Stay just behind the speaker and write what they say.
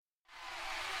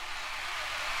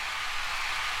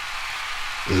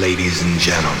Ladies and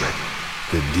gentlemen,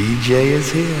 the DJ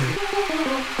is here.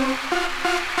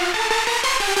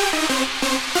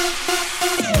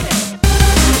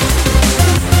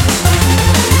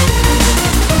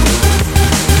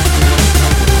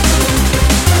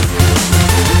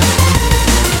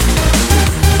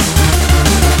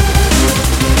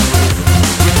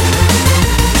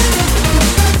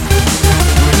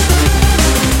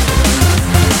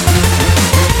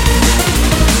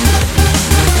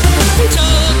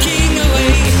 Talking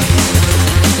away,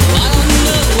 I don't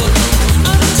know.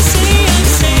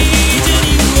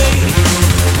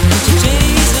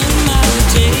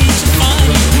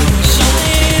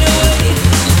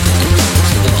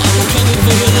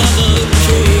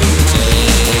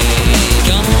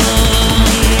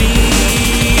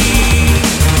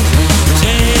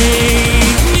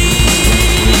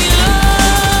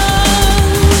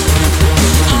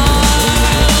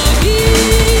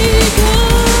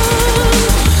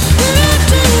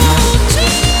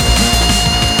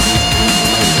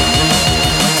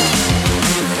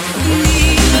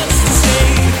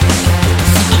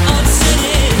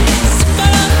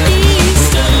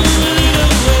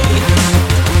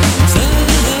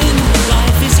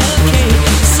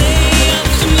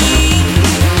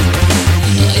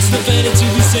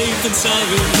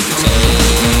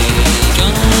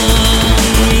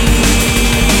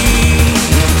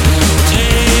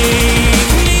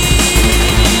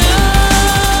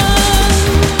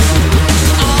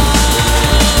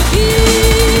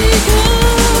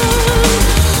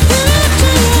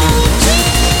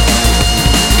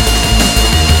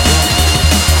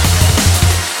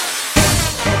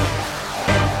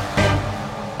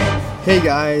 Hey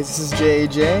guys, this is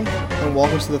JAJ, and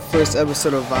welcome to the first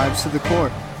episode of Vibes to the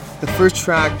Core. The first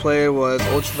track played was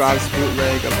Ultra Vibes'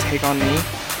 bootleg of Take On Me.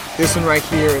 This one right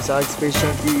here is Alex Space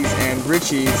Junkies and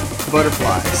Richie's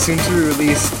Butterfly, soon to be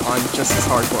released on Justice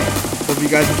Hardcore. Hope you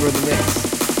guys enjoy the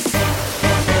mix.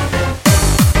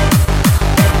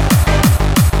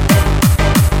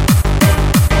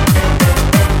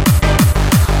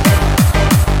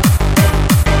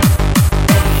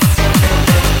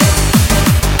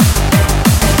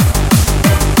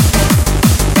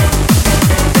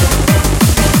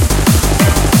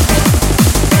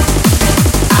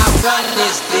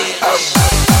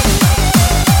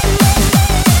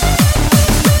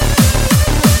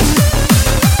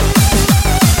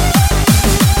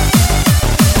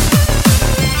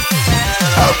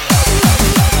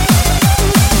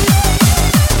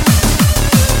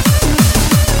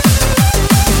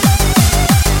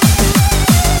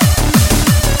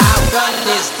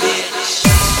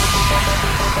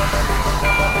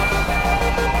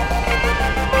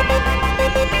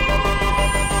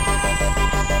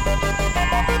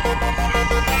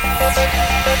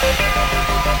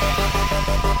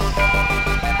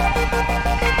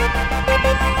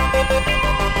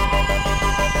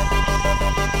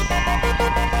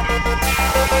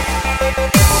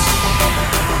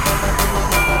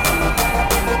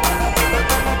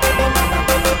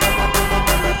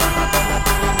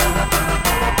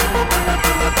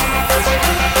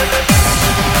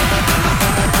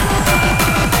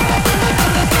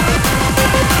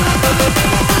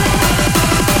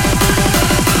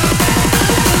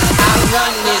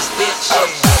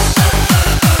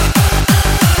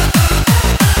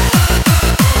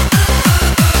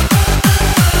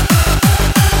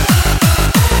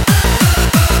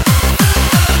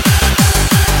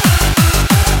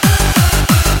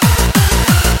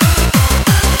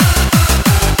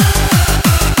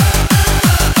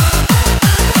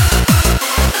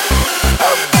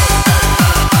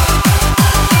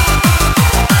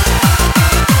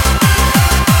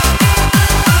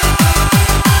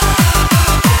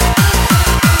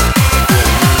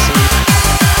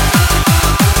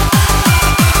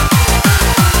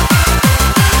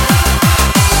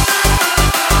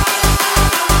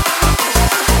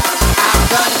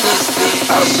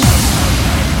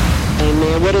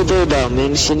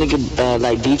 Man, this shit nigga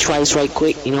like beat twice right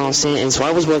quick, you know what I'm saying? And so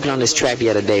I was working on this track the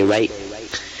other day, right?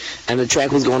 And the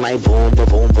track was going like boom, boom,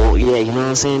 boom, boom, yeah, you know what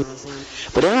I'm saying?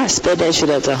 But then I sped that shit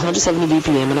up to 170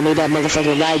 BPM and I made that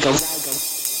motherfucking ride go.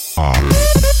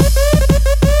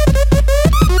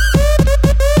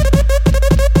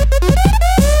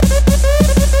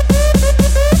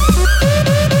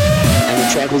 And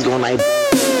the track was going like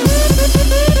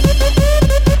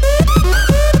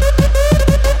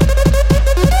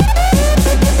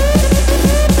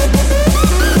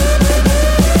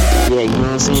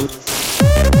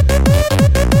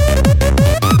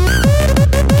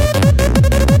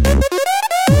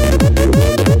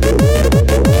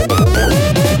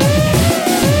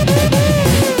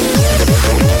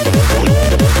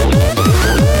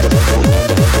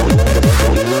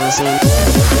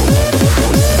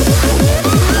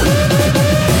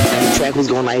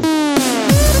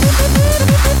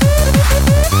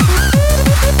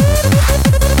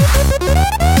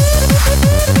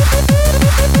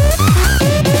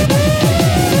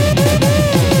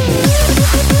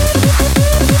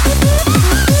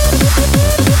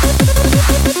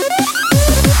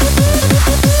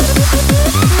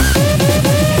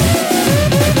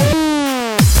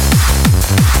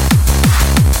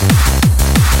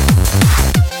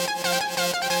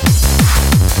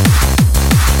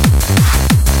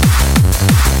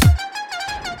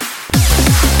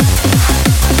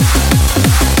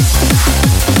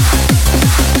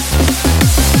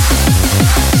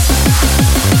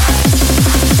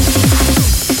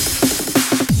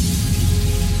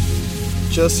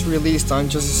just released on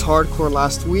Justice Hardcore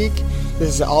last week.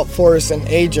 This is Outforce and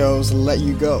Ajo's Let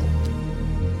You Go.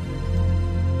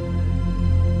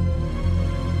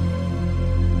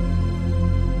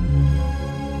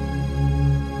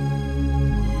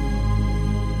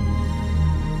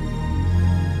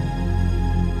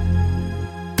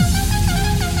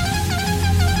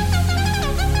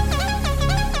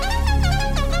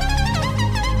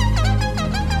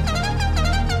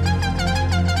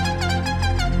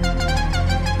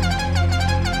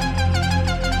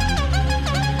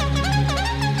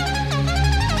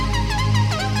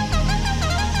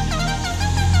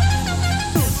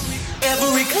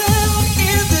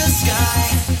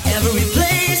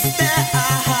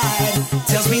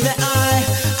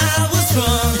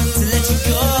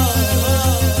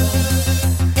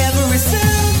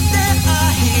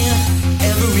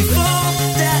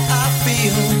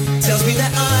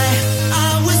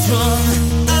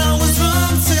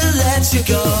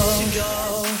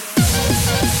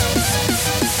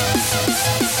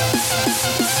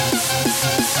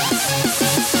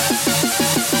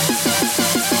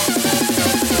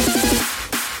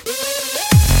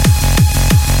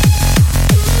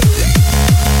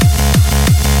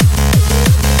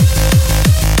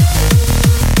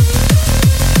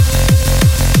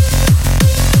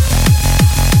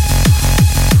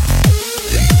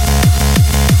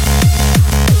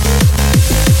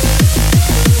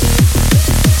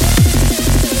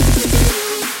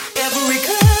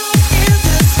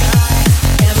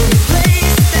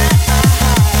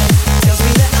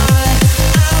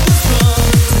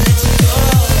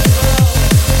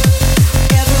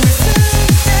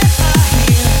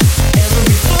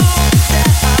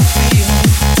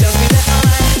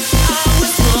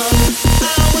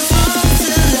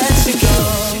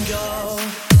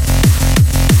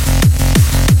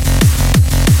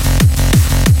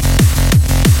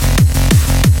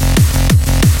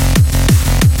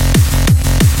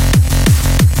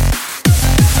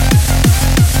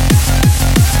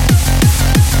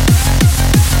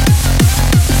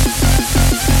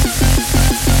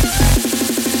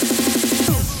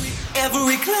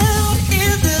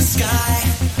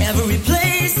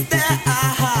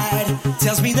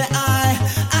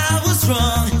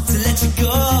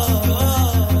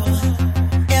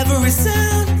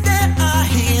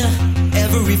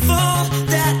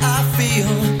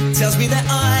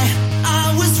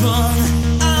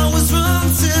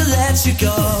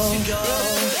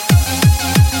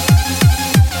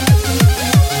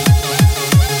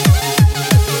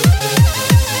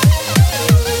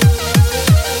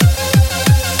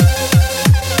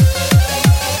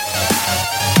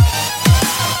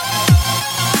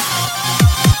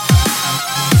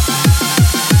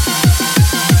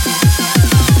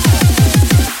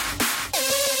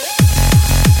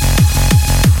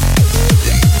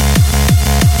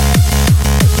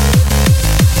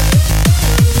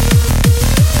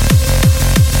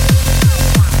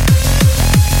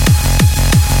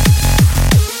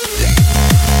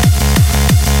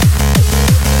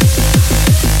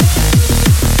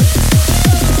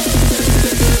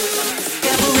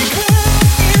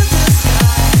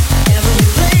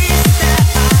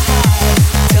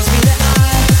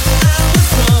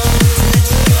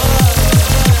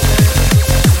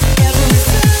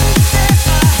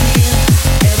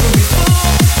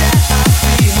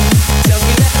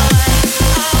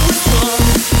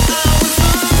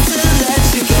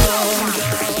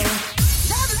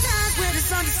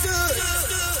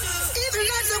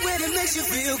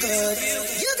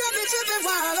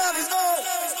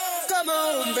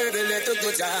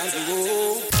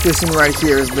 This one right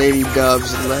here is Lady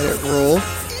Dub's Let It Roll,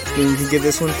 and you can get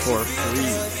this one for free.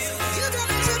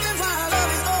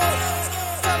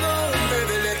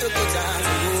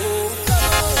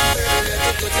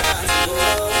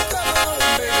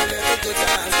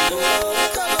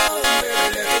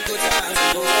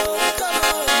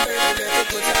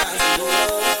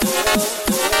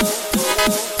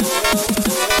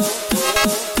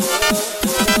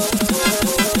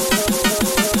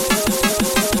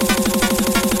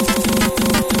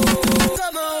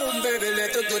 Come on, baby,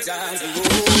 let the good times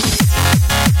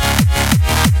go.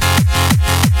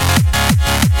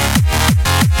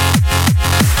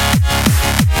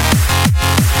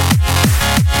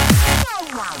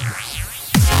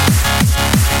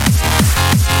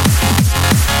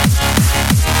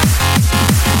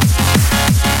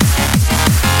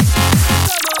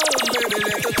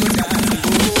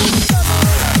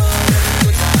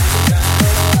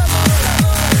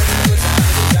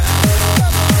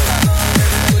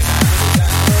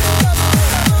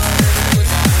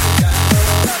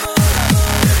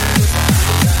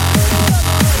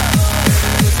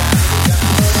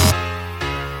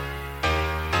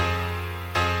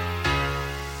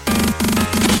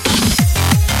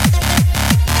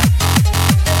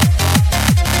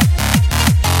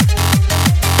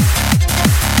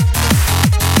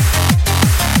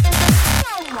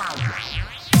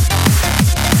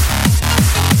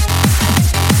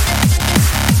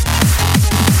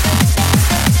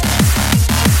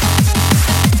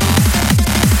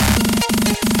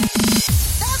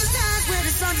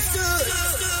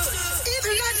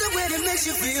 makes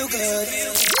you feel good.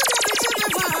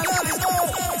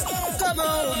 Come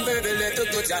on, baby, let the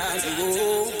good times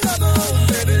go. Come on,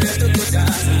 baby, let the good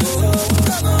times go.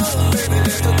 Come on, baby,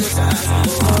 let the good times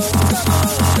go. Come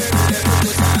on, baby, let the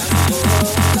good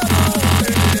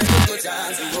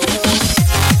times go.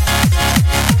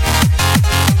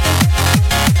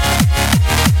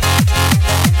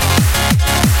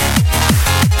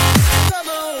 Come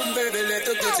on, baby, let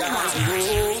the good times go.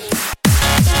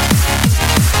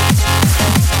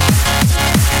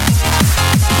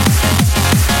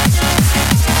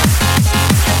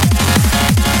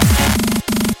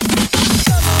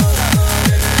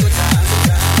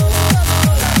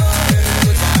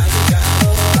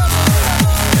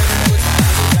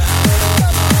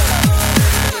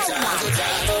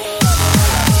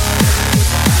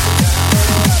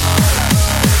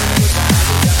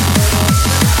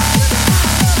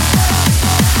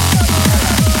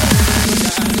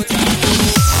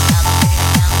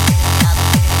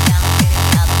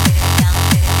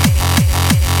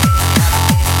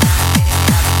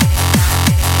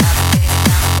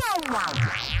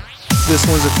 This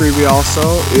one's a freebie also.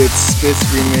 It's Spit's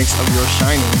remix of You're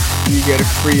Shining. You get it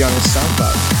free on his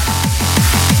SoundCloud.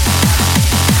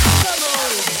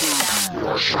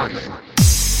 You're shining.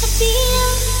 I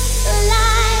feel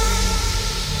alive.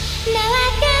 Now I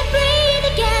can breathe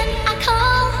again. I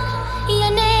call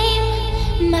your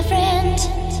name, my friend.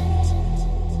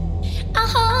 I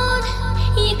hold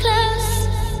you close.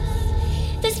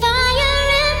 There's fire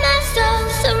in my soul,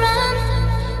 so run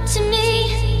to me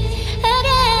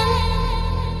again.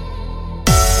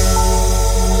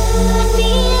 I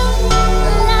feel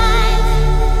alive.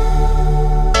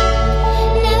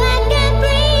 Now I can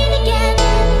breathe again.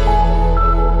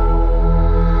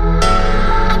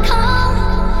 I call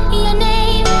your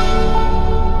name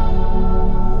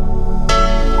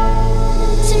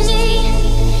to me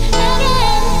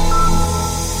again.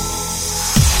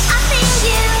 I feel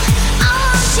you, I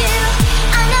want you.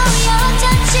 I know your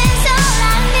touch is all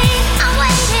I need. I'm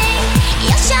waiting,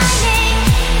 you're shining.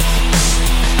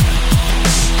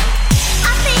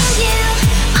 I feel you,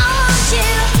 I want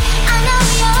you. I know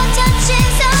your touch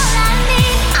is all I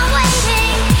need. I'm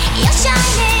waiting, you're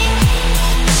shining.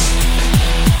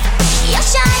 You're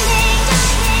shining.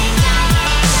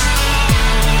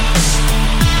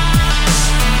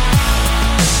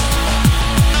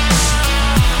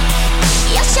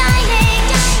 You're shining.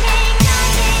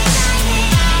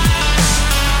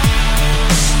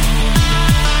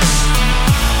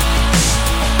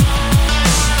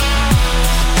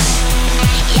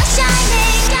 You're shining.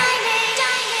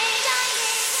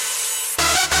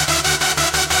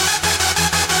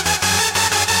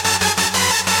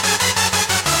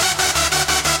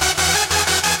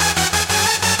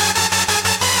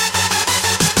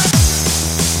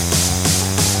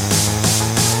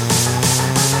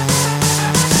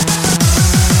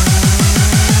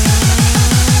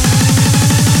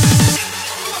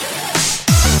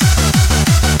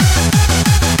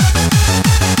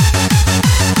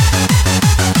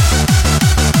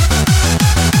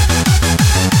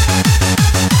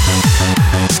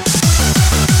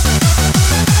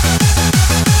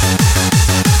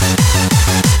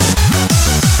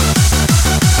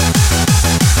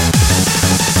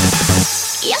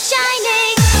 You're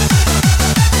shining.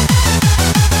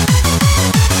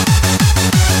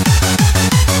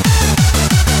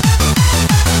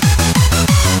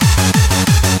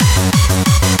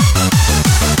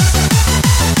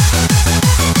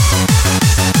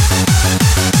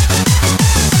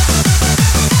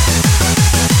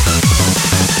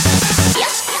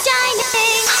 You're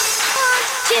shining.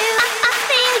 Want you. I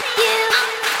feel you.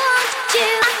 Want you.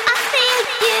 I feel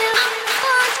you.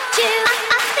 Want you.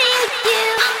 I feel you.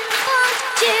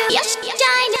 Want you. You're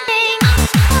shining.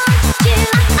 Want you.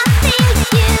 I feel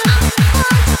you.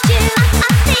 Want you.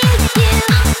 I feel you.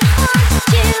 Want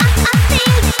you. I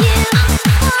feel you.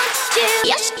 Want you.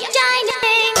 You're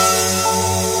shining.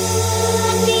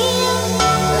 I feel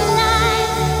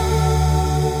alive.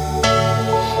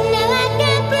 Now I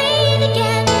can breathe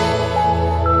again.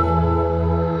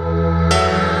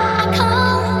 I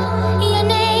call your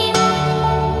name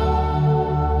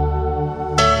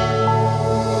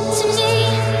to me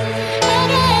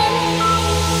again.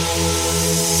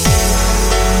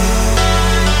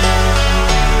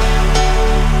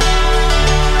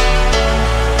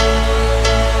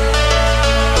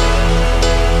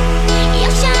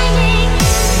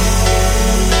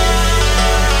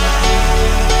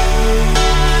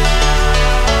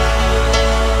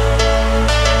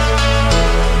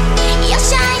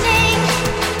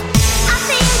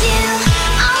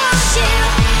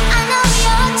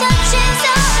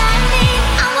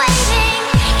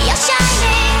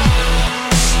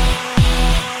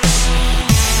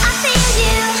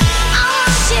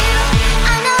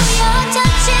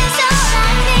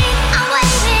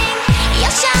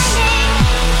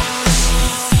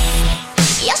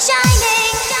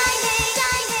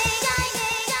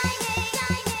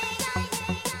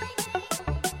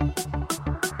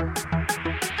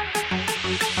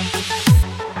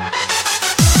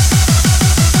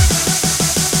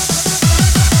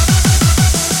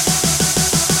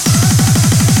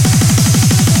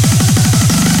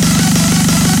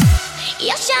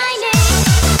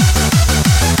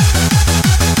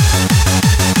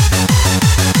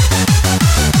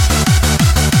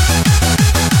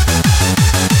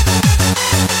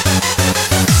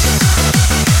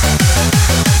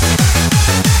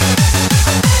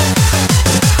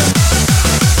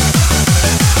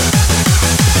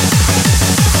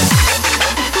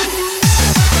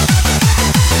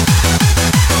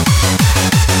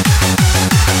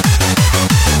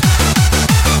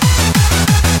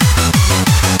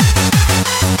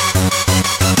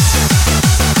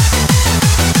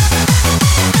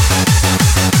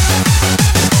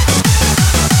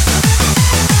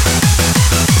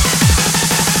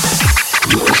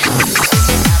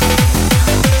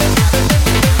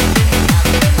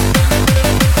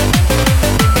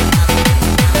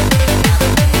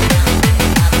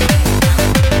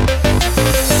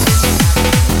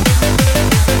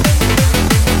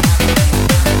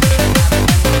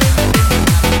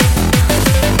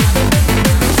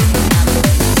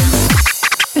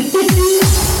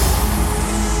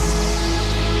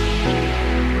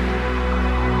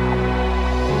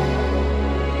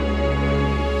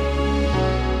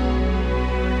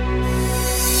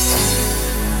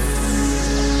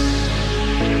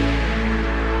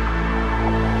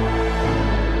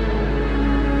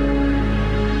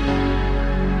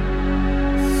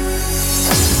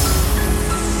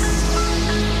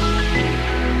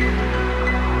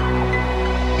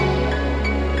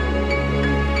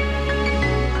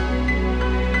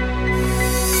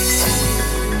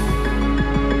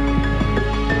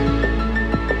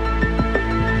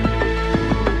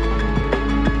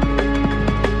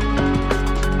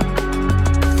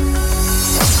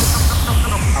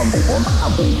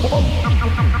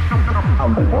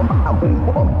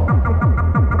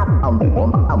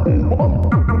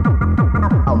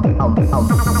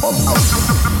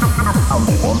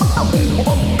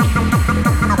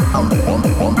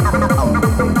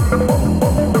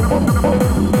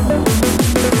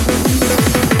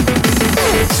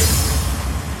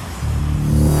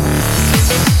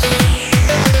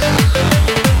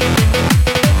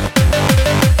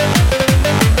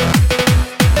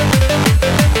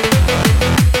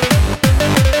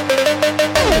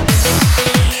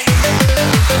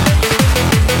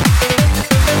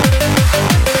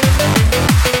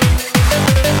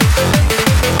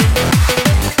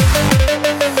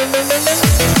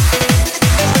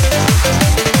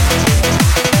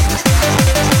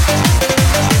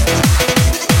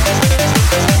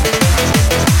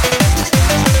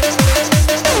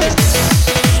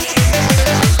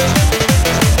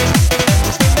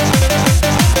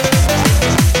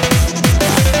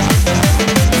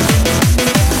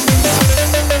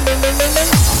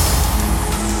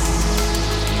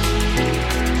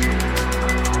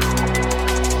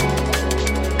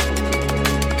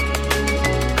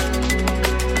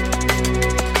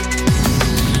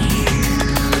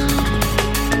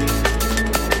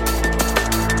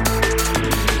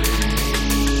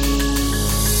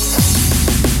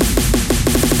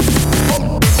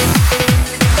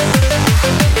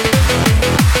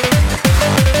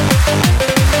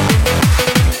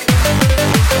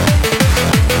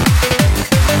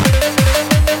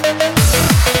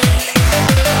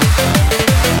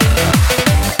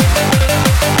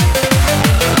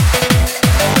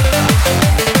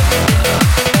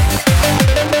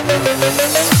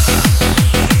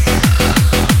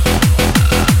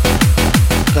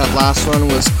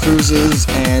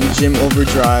 and Jim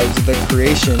Overdrive's The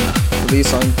Creation,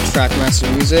 released on Trackmaster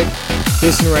Music.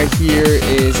 This one right here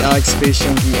is Alex Space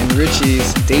Junkie and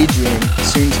Richie's Daydream,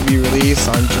 soon to be released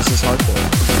on Just As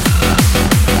Hardcore.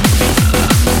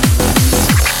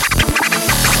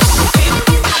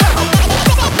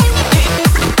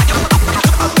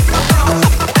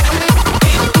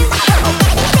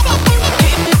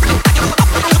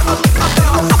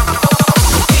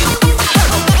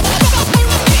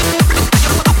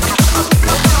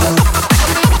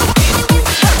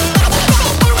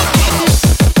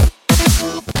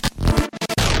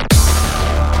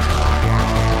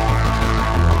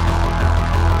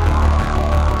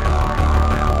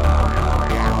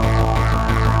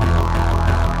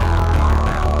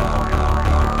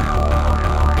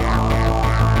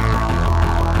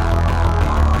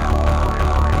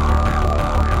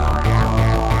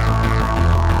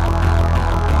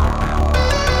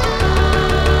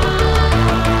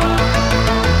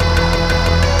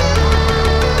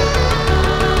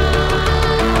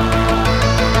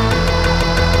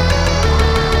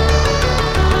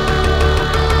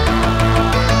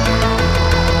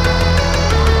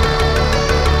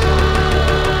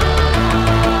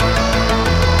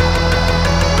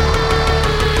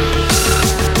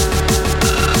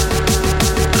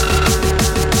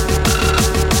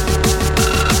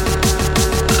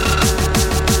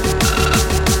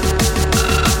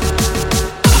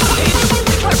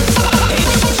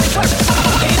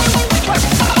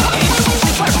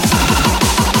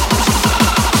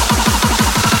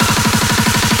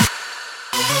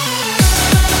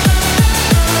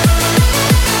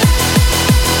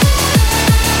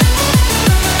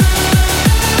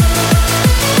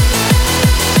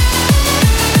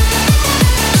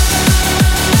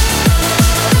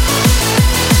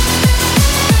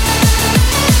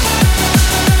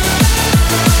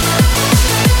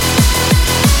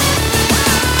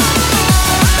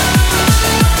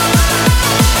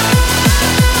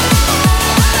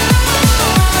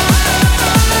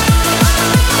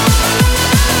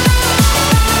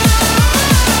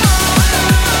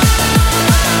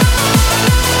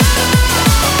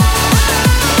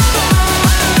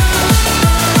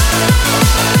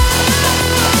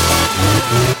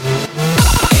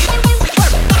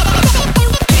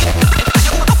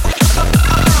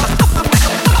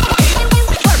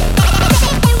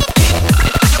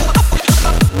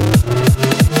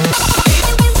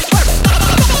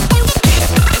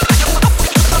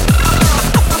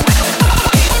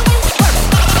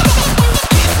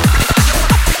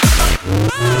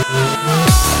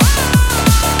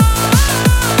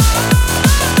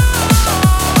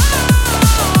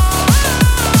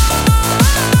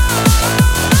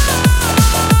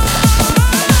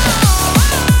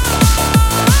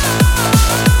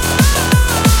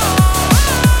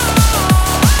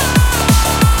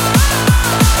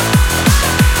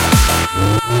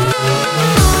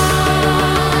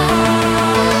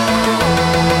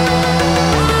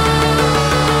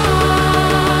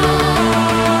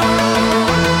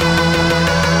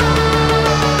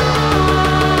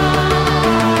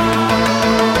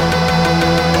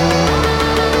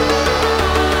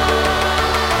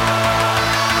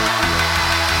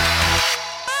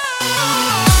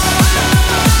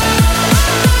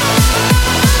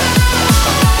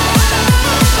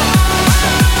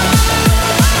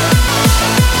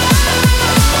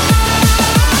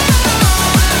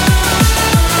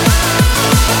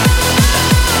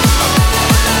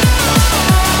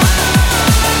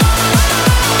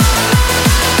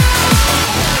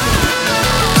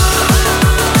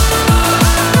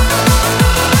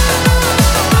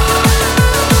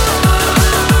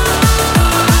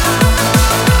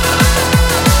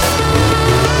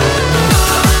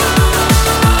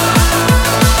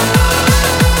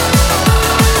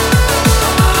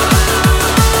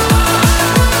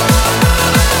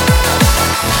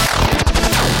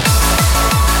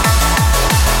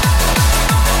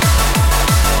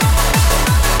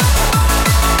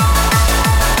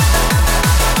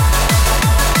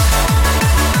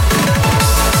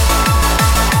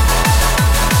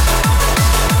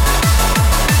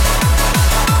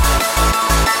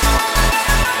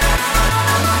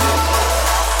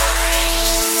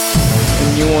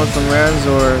 new one from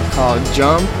Ranzor called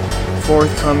Jump,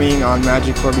 forthcoming on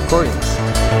Magic Chord Recordings.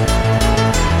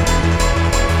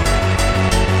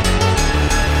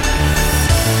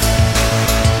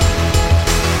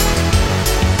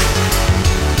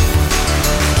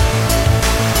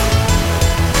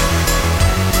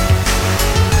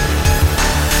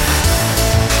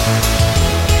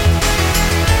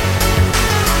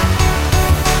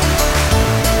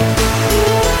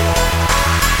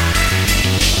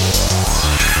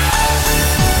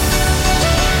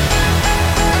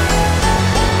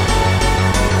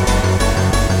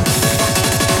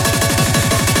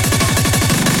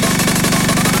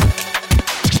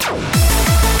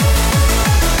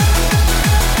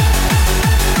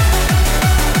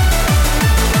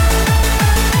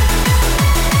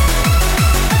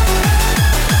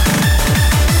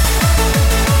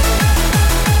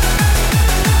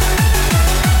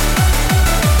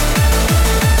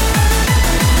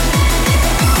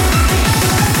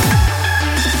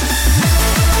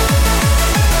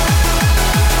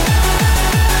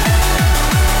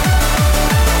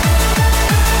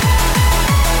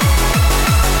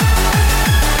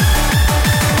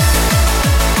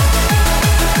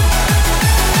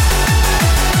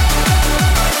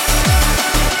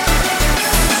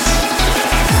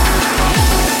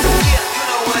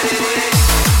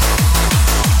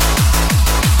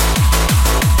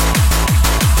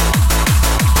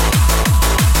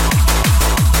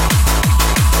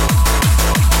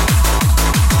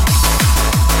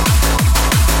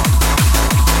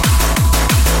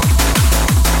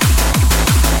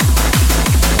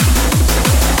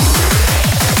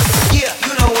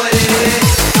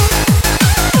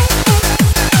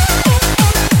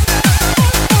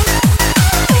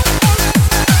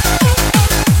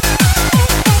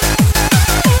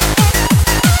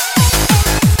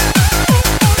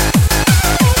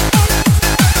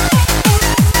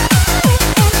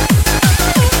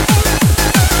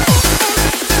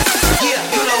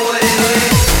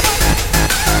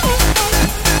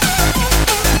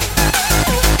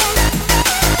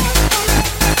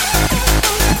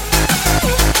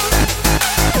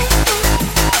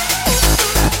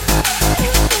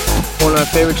 my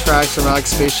favorite tracks from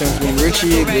Alex Space Jam and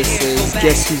Richie. This is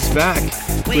Guess Who's Back,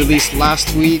 released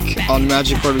last week on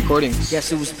Magic Chord Recordings.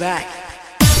 Guess who's back?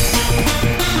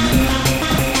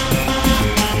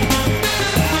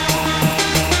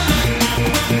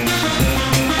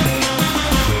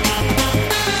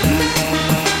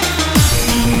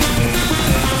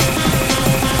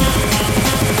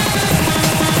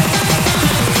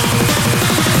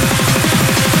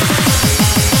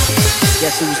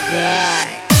 Guess who's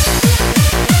back?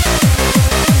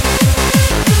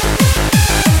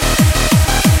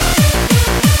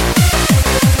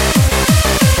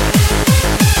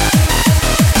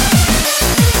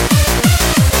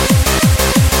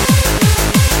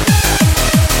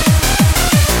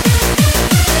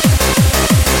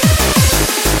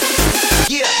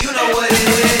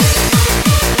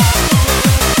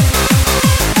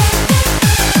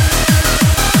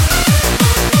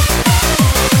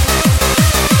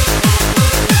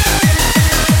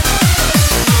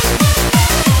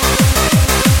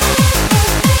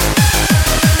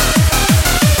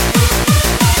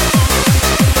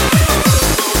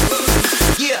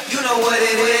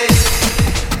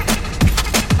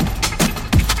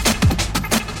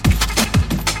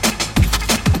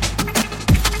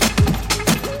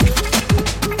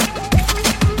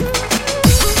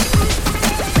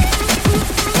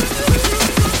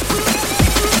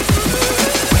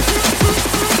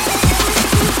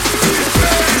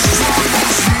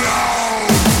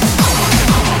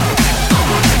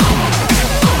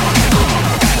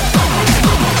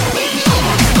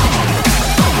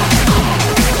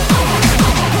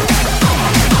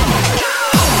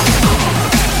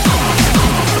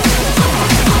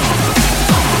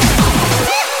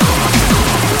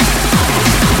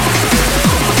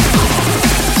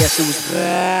 Guess who's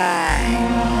back?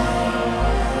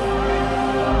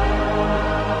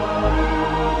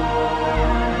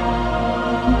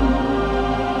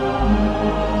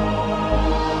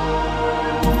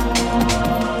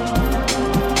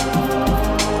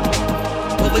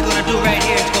 What we're gonna do right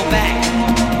here is go back,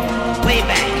 way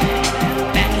back,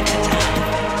 back in the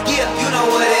time. Yeah, you know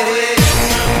what it is.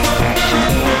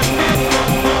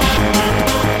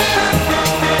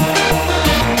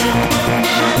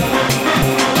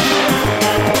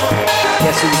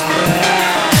 Guess who's back?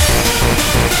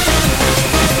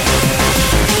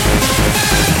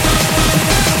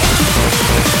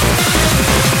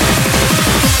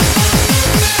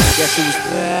 Guess who's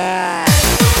back?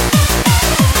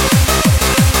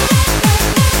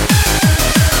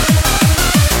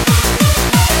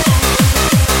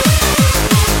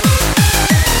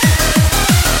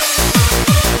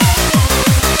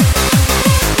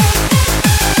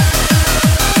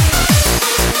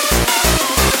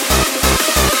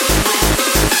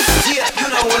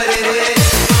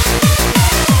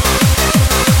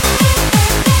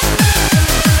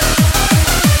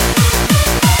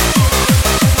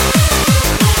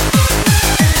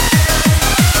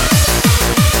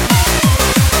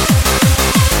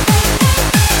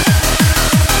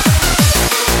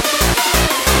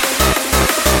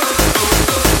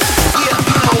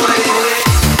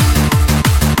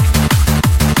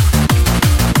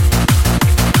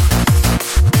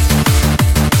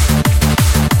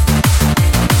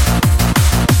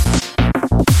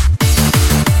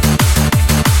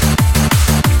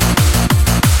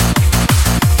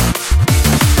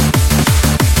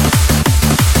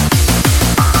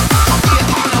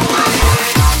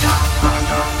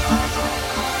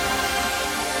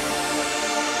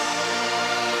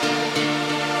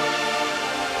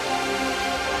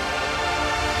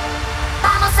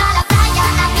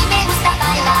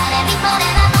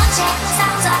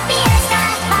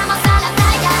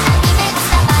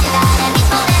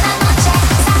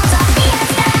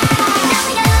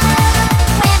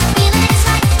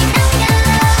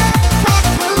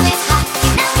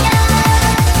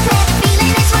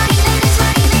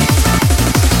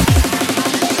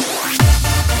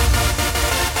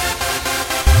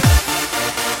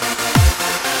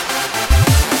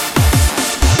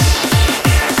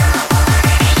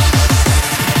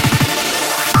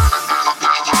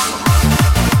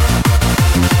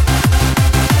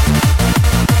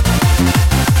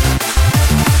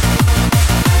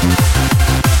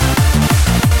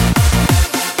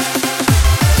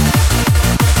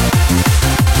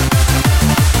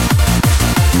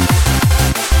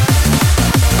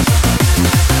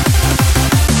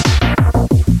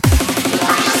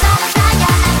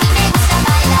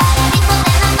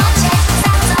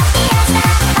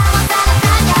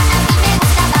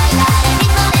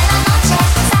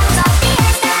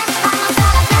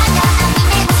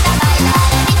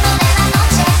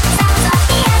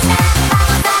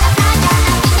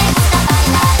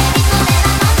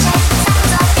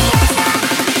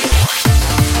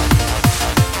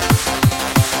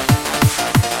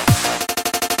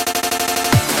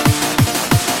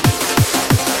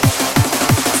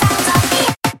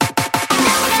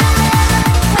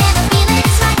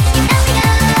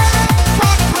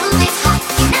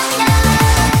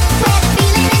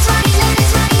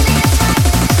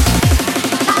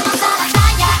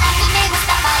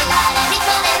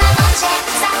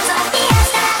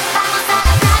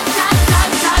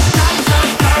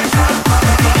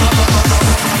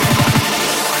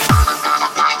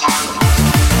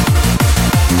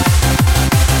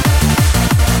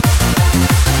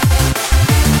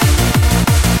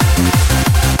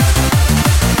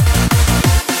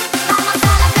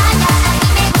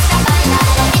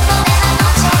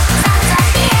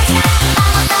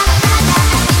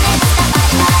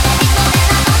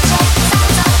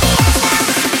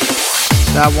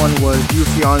 That one was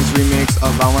Rufion's remix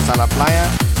of Vamos a la Playa.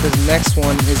 This next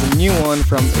one is a new one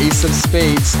from Ace of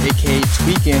Spades, aka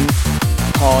Tweakin',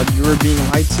 called You're Being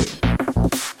Lied To.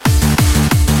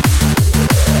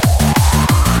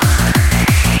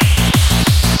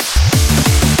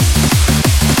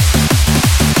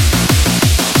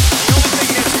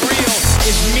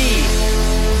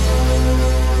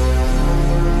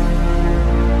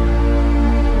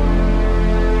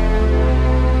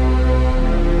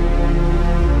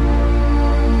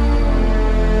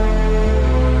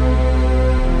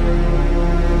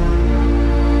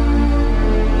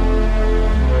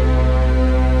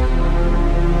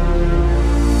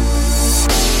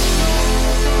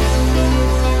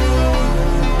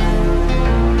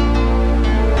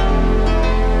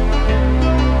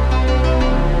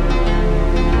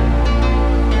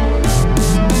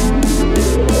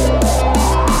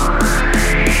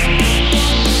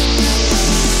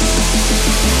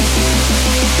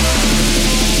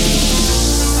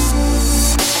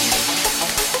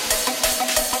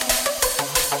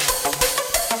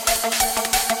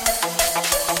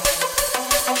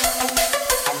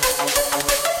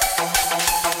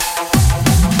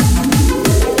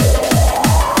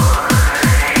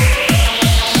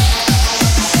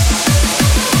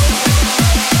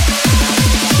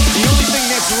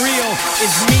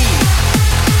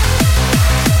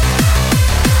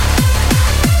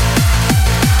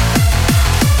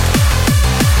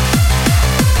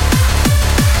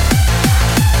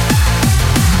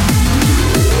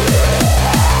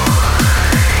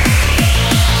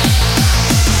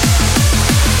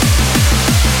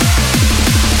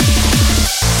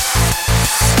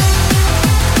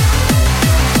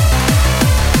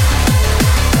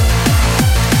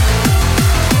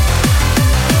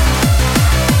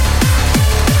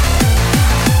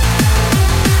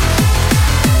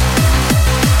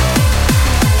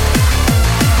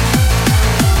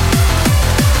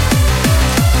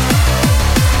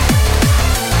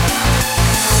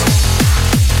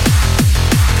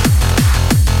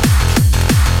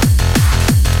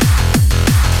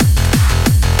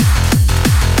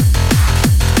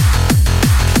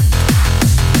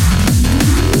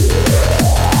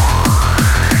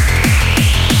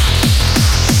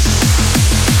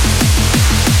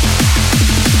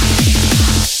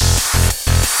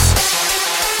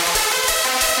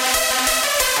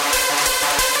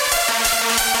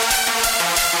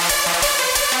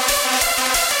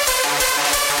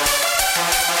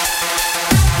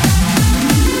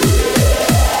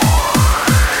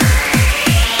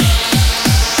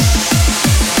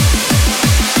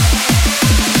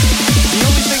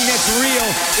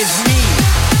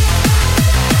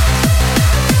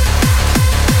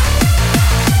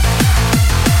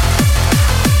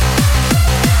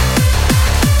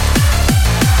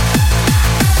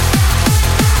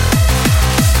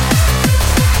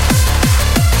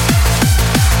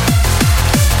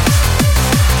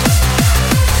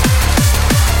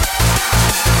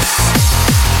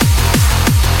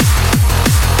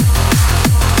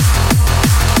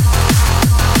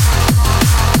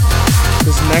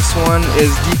 Next one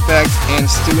is Defect and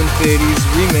Stu Infinity's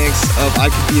remix of I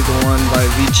Could Be the One by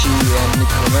Vici and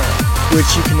Nicky Romero, which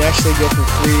you can actually get for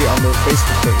free on their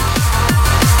Facebook page.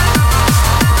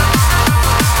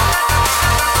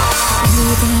 What do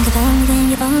you think about me when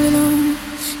you're all alone?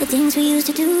 The things we used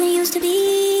to do and used to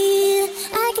be.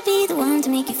 I could be the one to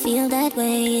make you feel that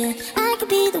way. I could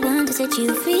be the one to set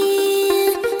you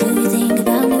free. Do you think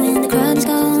about me when the crowd is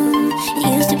gone?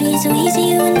 It used to be so easy,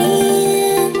 you and me.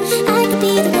 I could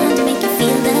be the one to make you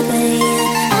feel that way.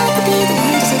 I could be the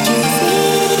one to set you free.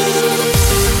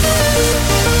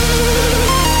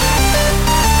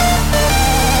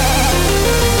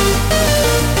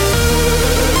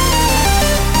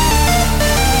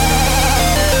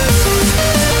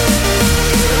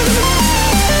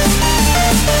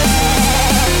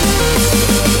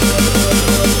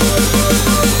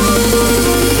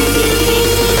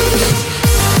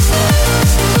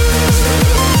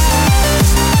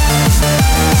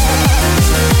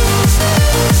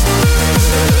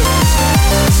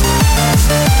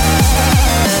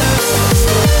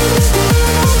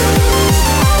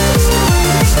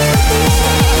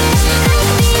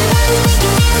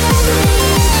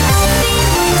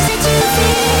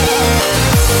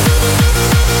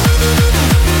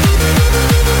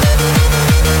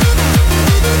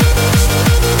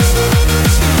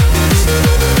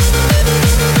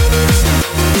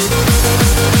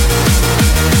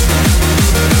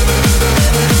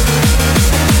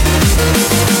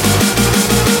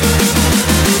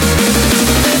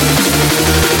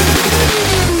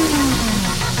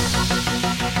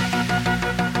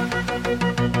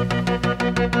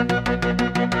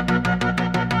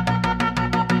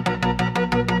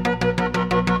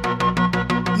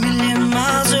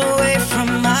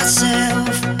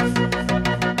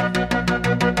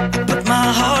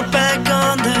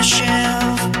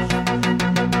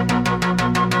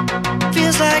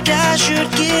 I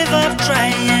should give up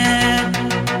trying.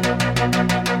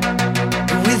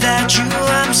 Without you,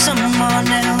 I'm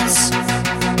someone else.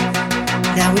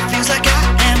 Now it feels like I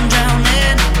am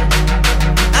drowning.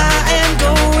 I am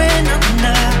going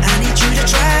under. I need you to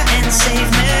try and save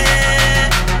me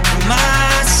from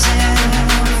myself.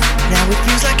 Now it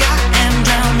feels like I am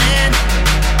drowning.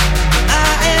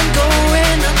 I am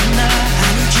going under. I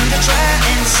need you to try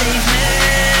and save me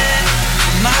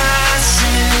from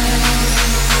myself.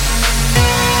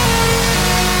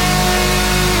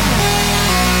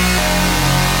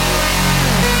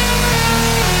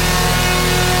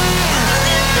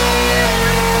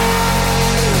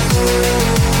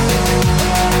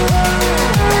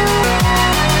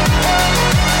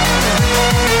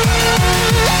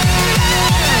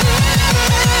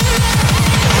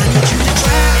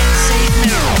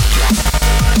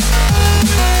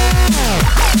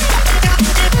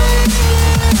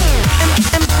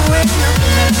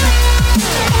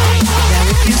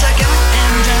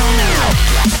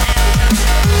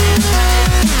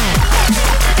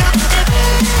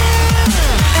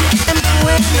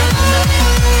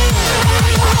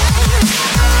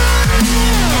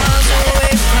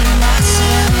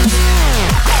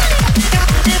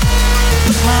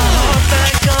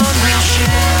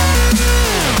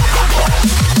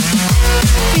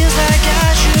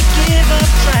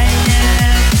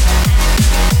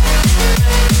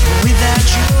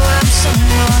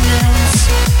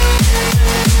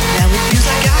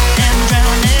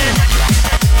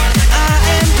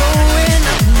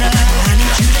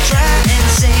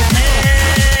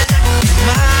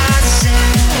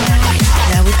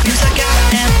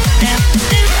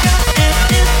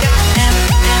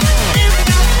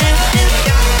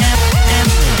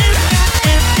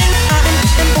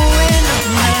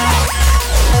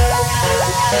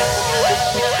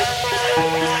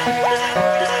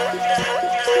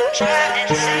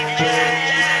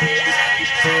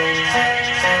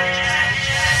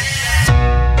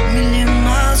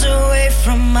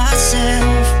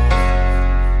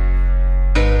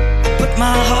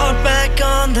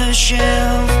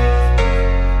 Shelf.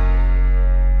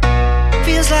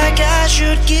 Feels like I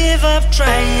should give up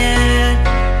trying.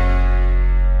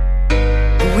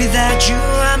 Without you,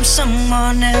 I'm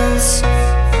someone else.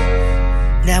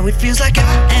 Now it feels like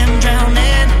I am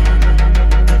drowning.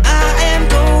 I am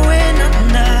going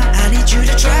under. I need you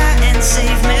to try and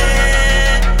save me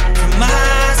from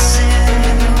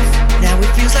myself. Now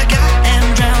it feels like I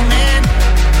am drowning.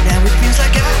 Now it feels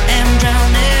like I am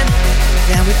drowning.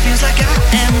 Now it feels like I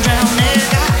am drowning.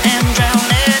 I am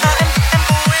drowning.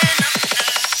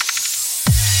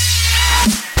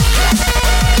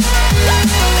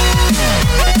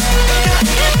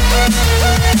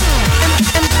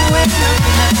 I'm going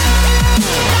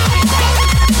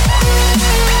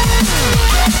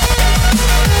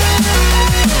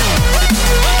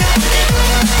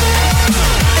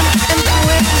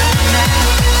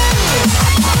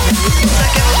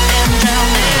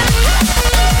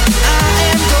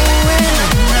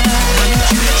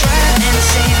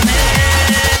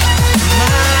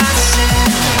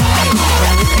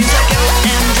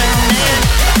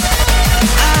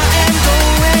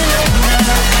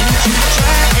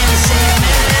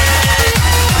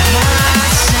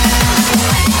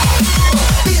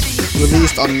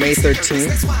Released on May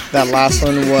 13th. That last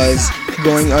one was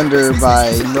Going Under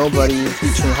by Nobody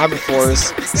featuring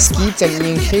Hyperforce, Skeets, and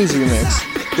Ian K's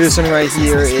remix. This one right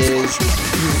here is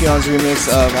Yuffieon's remix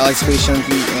of Alex Space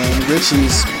Junkie and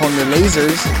Richie's Pwn the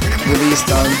Lasers,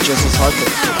 released on Justice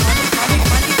Hardcore.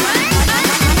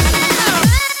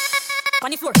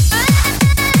 24.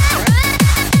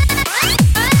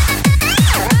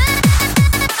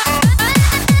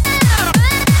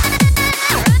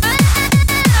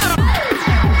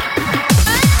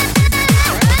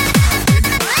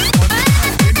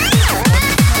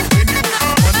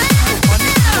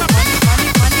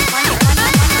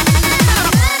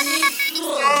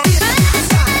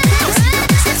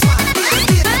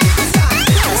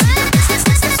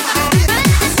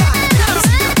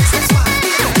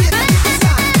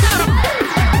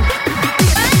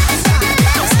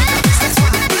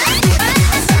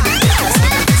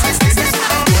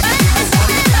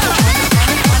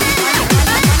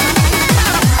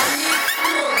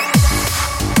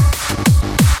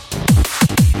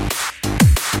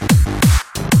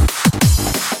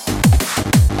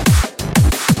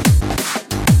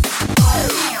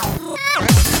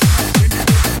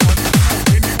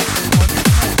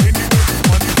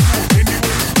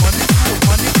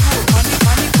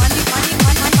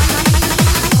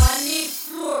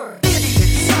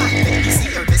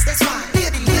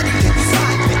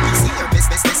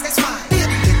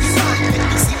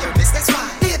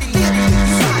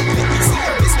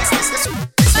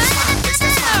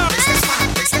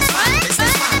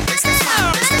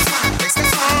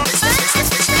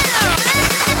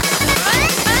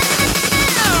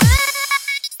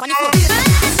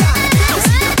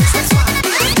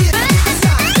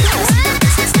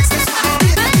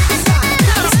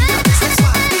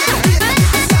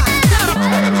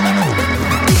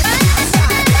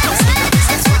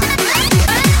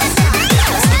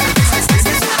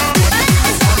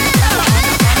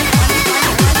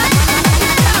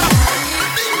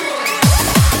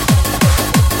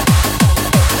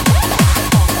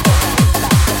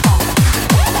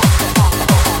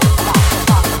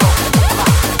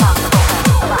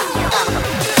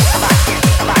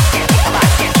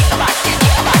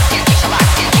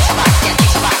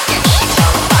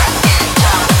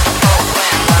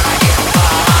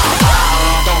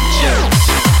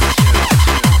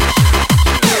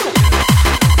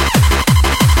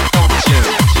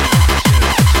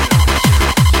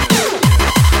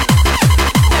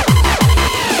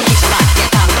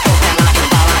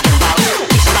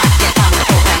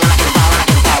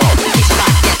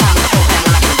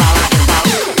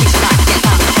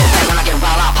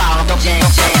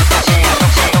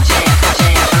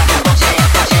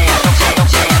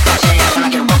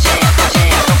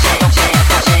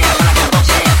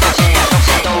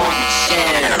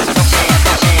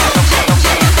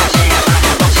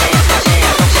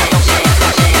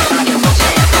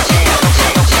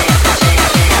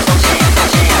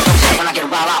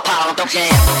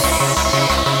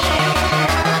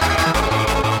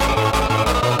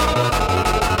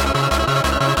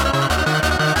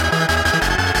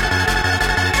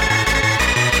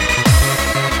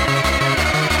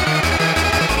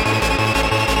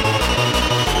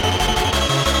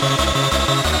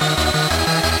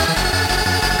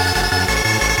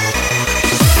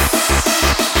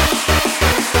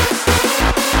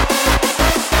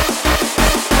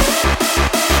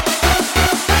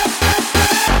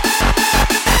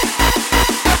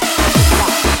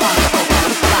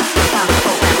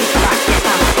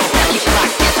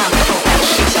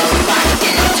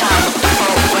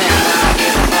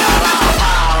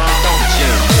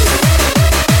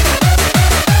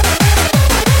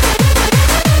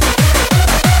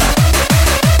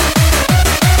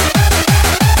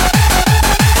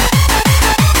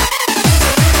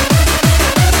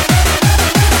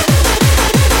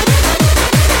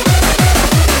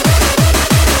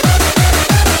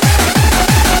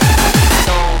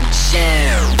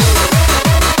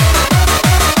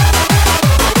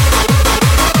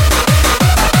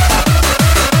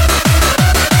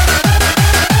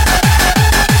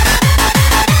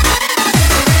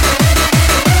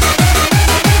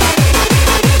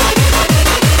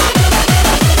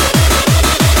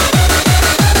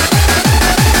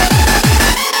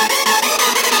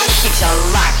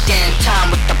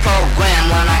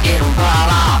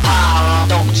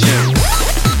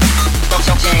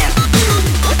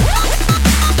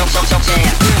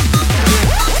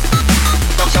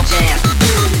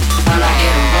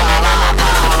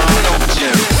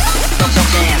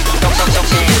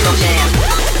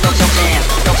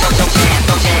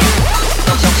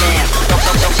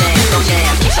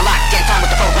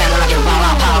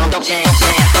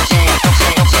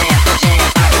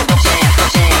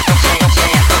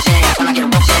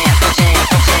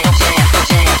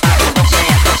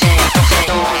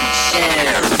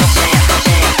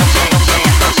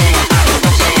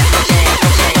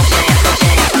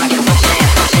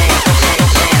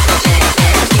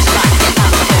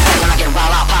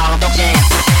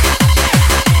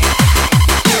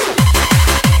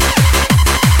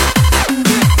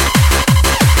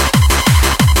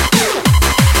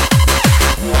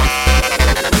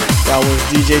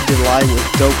 DJ Delight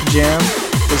with Dope Jam.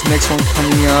 This next one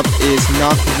coming up is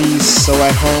Knock These So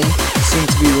At Home, soon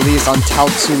to be released on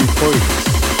Tautsu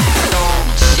Recordings.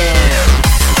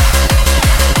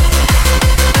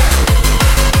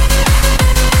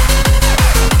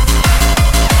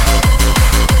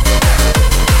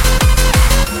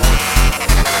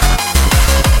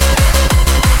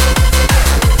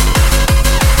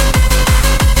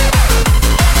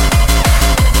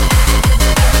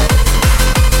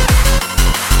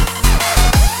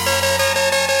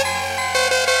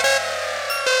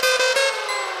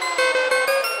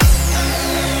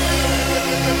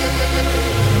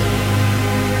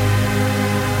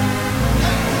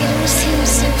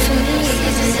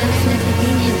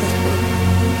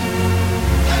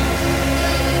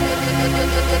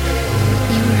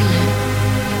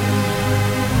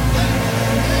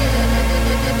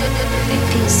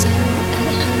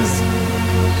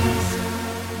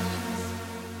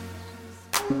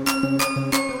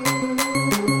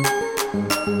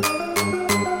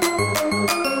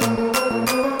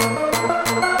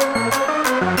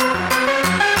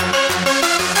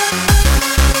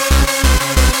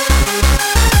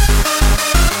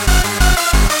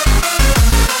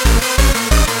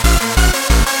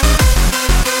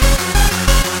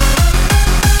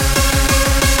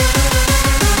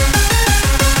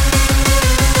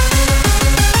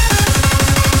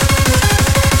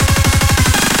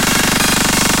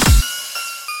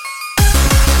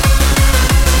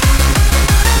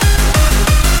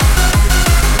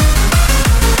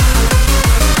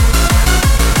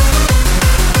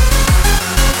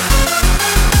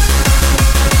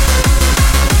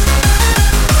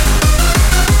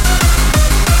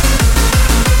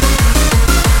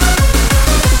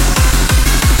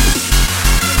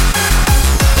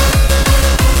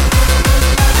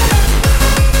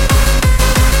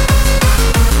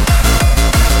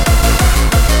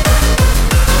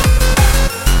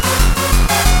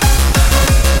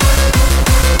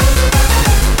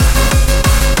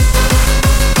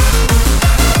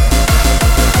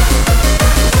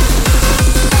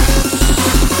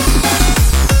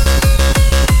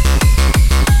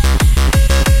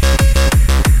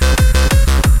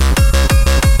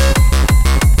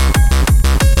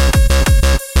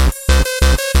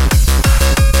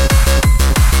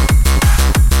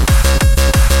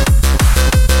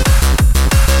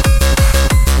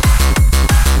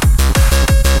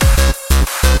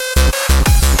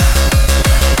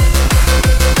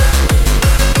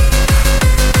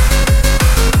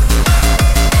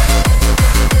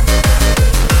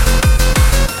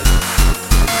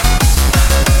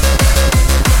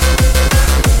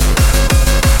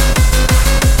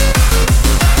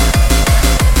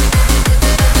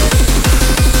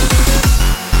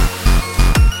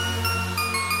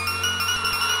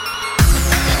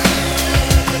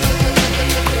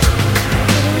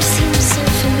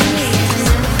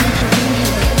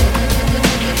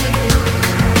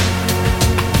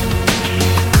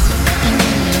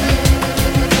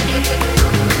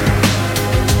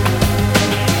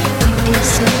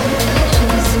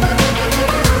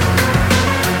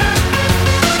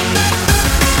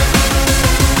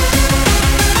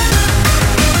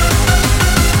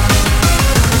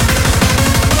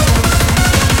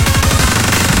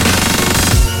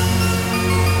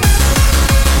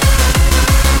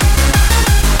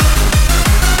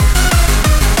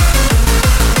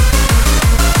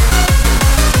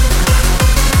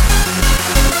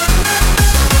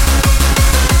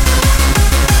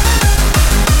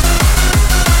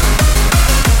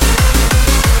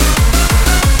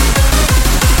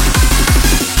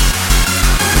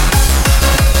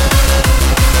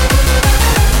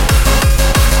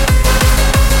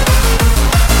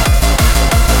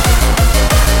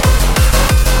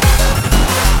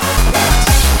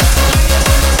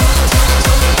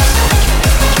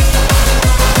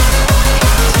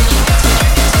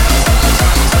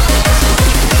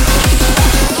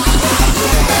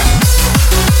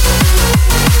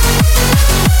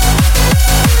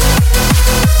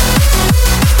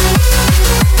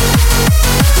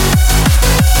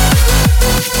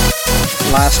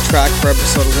 last track for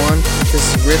episode 1.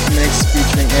 This is Riff Mix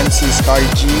featuring MC Scotty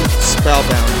G,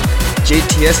 Spellbound,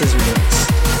 JTS's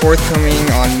remix, forthcoming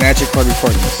on Magic Card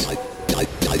Recordings.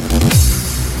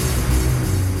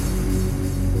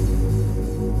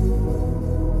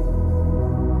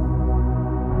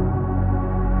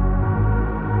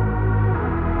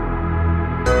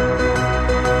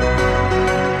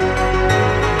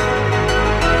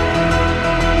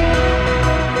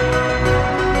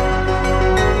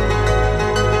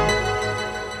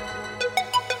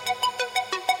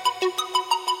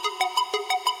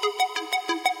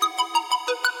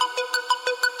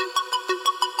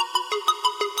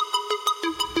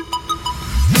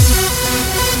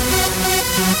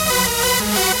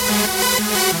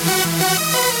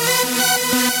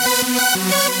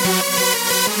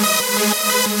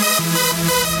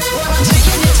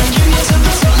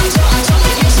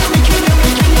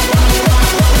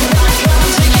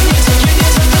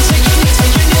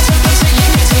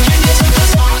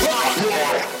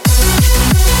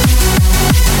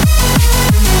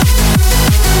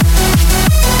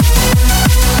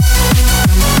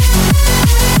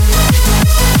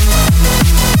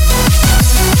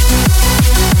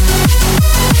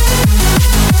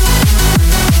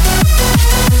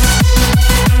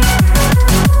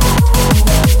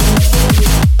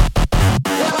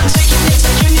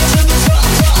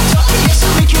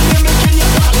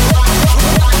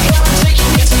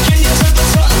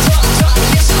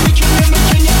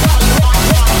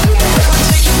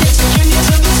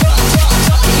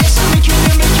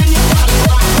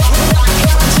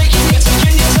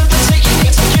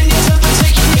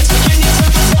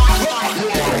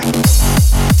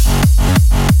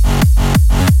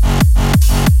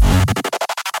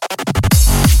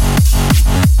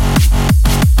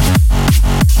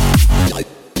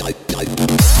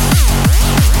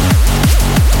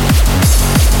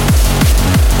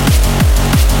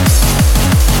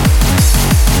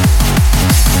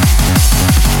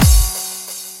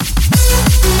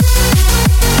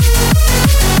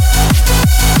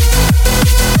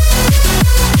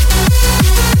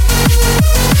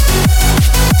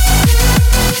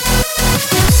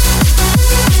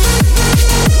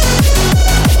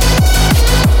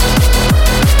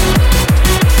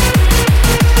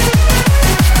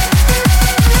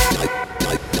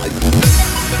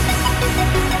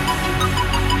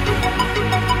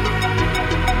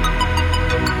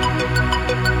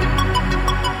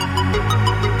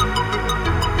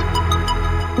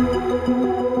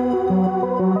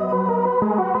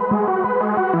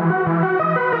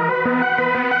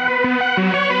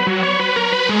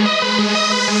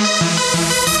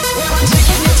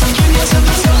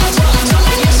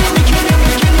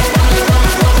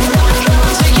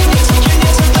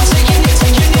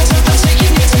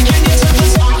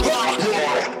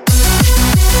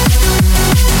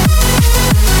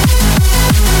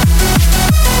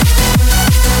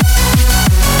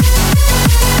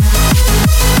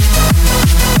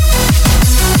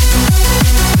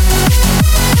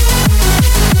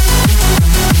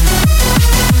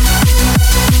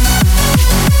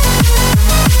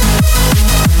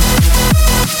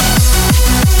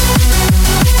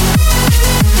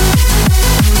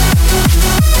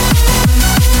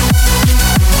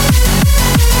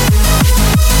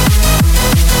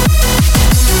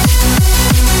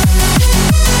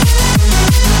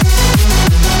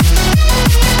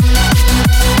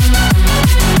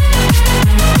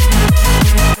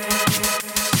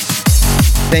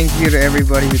 thank you to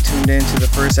everybody who tuned in to the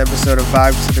first episode of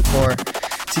Vibes to the Core.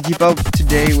 To keep up to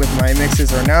date with my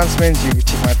mixes or announcements, you can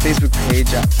check my Facebook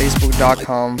page at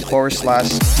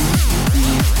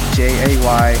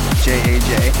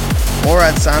facebook.com/DEJAYJAJ or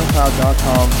at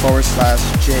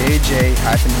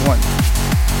soundcloud.com/JAJ-1.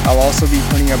 I'll also be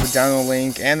putting up a download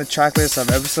link and the track list of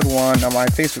episode 1 on my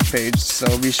Facebook page,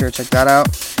 so be sure to check that out.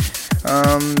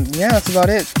 Yeah, that's about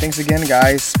it. Thanks again,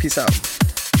 guys. Peace out.